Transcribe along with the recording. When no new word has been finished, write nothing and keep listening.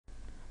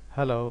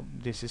Hello,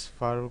 this is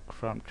Farooq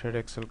from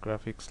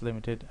Tradexcelgraphics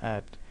Limited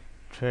at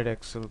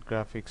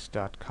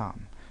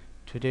Tradexcelgraphics.com.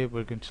 Today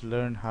we're going to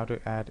learn how to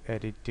add,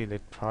 edit,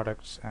 delete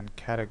products and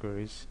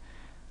categories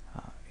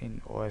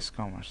in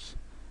Oscommerce.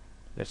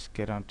 Let's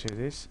get on to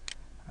this.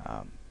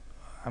 Um,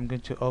 I'm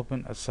going to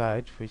open a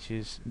site which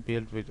is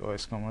built with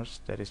Oscommerce,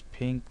 that is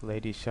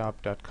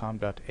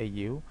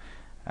pinkladyshop.com.au,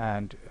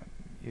 and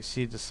you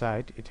see the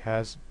site, it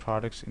has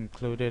products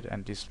included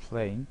and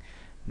displaying.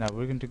 Now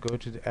we're going to go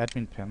to the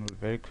admin panel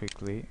very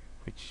quickly,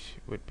 which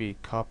would be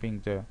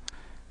copying the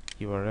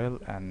URL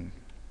and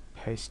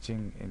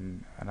pasting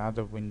in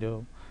another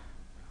window.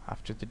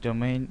 After the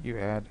domain, you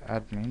add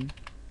admin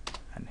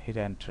and hit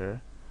enter,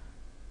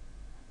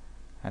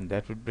 and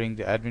that would bring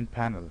the admin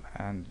panel,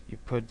 and you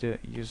put the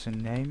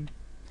username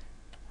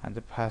and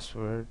the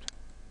password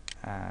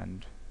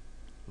and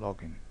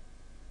login.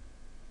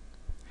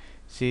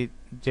 See,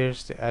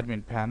 there's the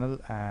admin panel,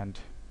 and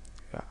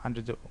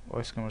under the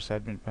Oscommerce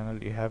admin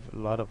panel you have a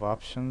lot of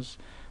options,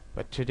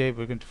 but today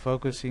we're going to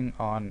focusing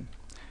on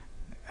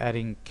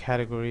adding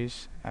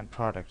categories and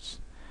products.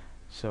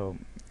 So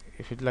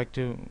if you'd like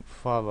to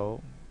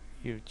follow,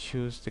 you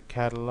choose the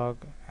catalog,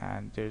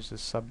 and there's a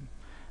sub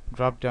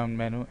drop down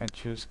menu and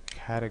choose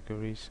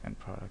categories and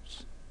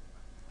products.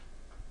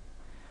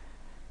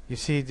 You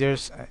see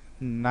there's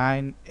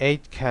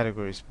 8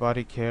 categories: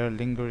 body care,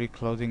 lingerie,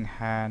 clothing,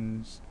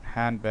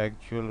 handbag,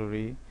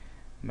 jewelry,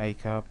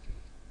 makeup,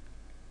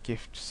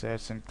 gift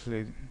sets, and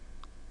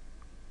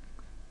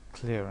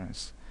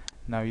clearance.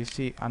 Now you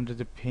see under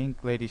the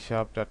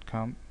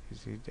pinkladyshop.com, you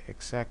see the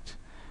exact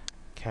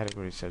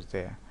categories are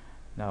there.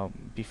 Now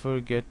before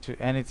you get to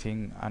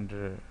anything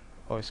under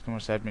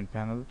Oscommerce admin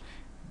panel,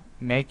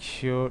 make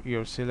sure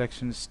your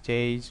selection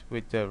stays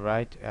with the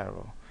right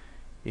arrow.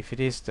 If it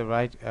is the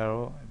right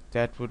arrow,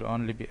 that would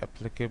only be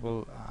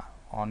applicable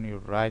on your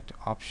right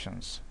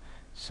options.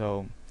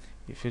 So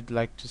if you'd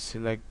like to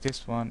select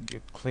this one,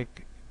 you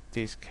click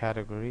this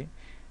category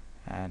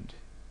and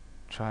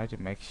try to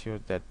make sure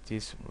that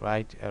this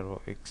right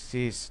arrow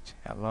exists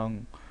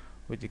along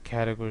with the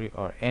category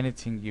or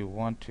anything you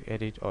want to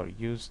edit, or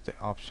use the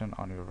option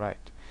on your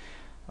right.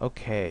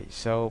 Okay,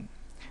 so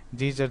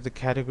these are the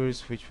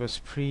categories which was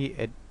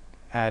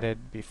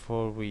pre-added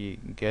before we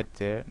get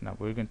there. Now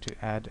we're going to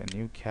add a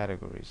new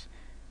categories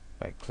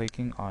by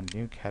clicking on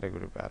new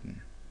category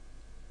button.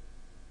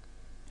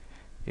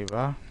 Here we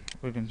are.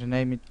 We're going to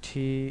name it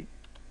T-shirt,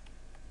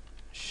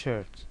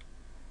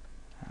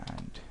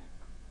 and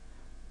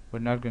we're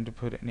not going to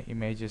put any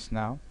images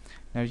now.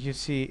 Now you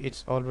see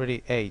it's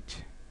already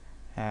 8,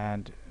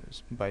 and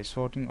by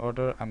sorting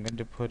order I'm going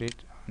to put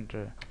it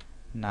under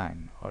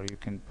 9, or you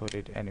can put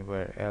it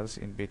anywhere else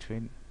in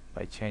between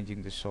by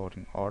changing the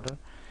sorting order.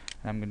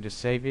 I'm going to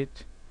save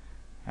it,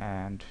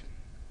 and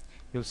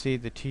you'll see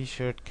the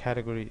T-shirt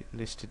category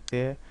listed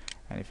there.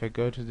 And if I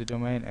go to the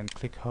domain and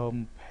click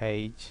home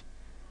page,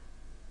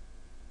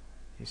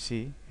 you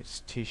see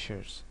it's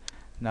T-shirts.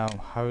 Now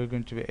how are we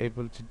going to be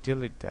able to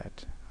delete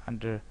that?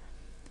 Under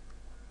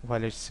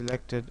while it's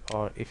selected,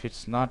 or if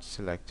it's not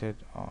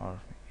selected, or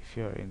if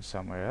you're in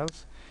somewhere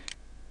else,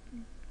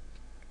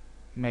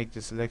 make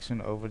the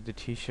selection over the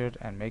T-shirt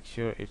and make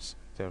sure it's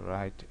the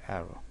right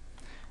arrow.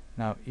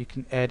 Now you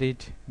can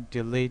edit,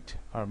 delete,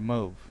 or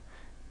move.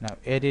 Now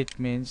edit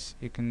means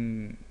you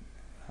can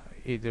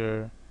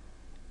either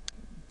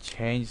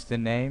change the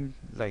name,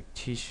 like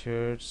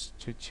T-shirts,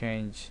 to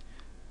change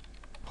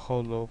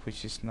polo,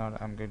 which is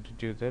not, I'm going to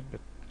do that,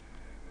 but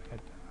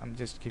I'm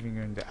just giving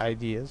you the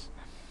ideas,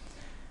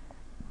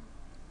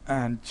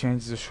 and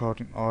change the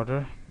sorting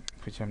order,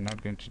 which I'm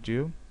not going to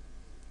do.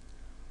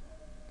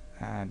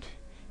 And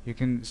you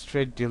can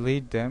straight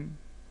delete them.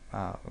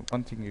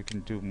 One thing you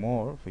can do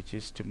more, which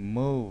is to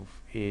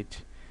move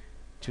it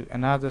to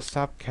another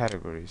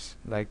subcategories,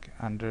 like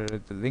under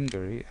the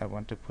lingerie. I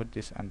want to put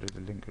this under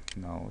the lingerie.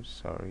 No,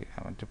 sorry,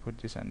 I want to put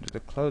this under the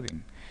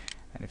clothing.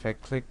 And if I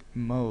click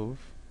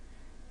move,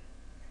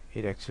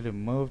 it actually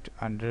moved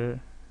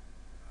under,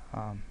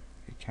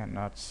 you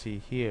cannot see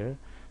here,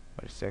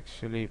 but it's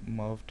actually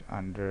moved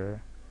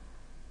under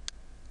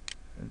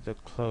the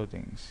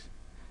clothings.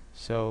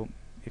 So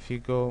if you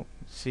go,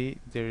 see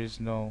there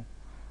is no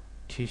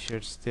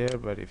T-shirts there,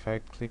 but if I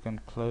click on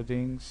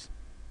clothings,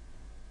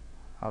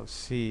 I'll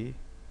see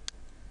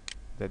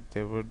that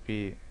there would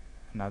be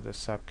another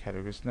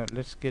subcategories. Now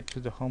let's get to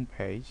the home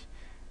page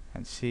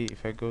and see.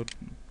 If I go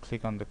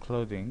click on the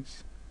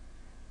clothings,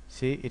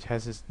 see it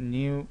has this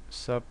new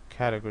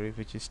subcategory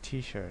which is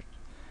T-shirt.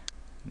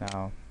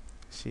 Now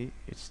see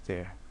it's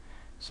there.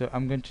 So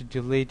I'm going to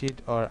delete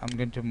it, or I'm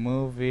going to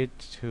move it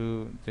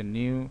to the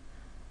new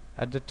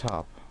at the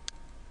top,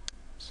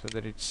 so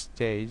that it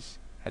stays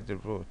at the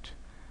root.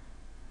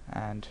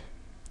 And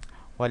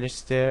while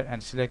it's there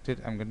and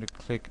selected, I'm going to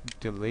click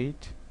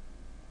delete,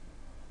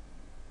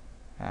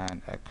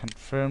 and I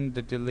confirm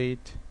the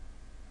delete,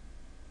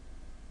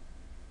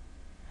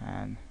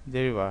 and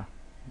there you are.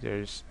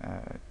 There's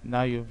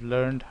now you've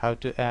learned how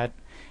to add,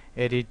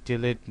 edit,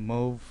 delete,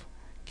 move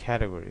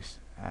categories,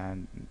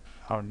 and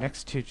our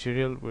next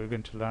tutorial we're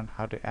going to learn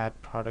how to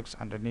add products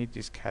underneath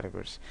these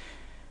categories.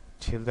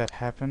 Till that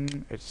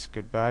happen, it's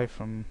goodbye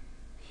from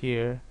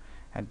here,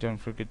 and don't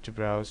forget to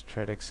browse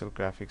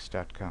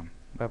Tradexcelgraphics.com.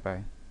 Bye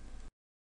bye.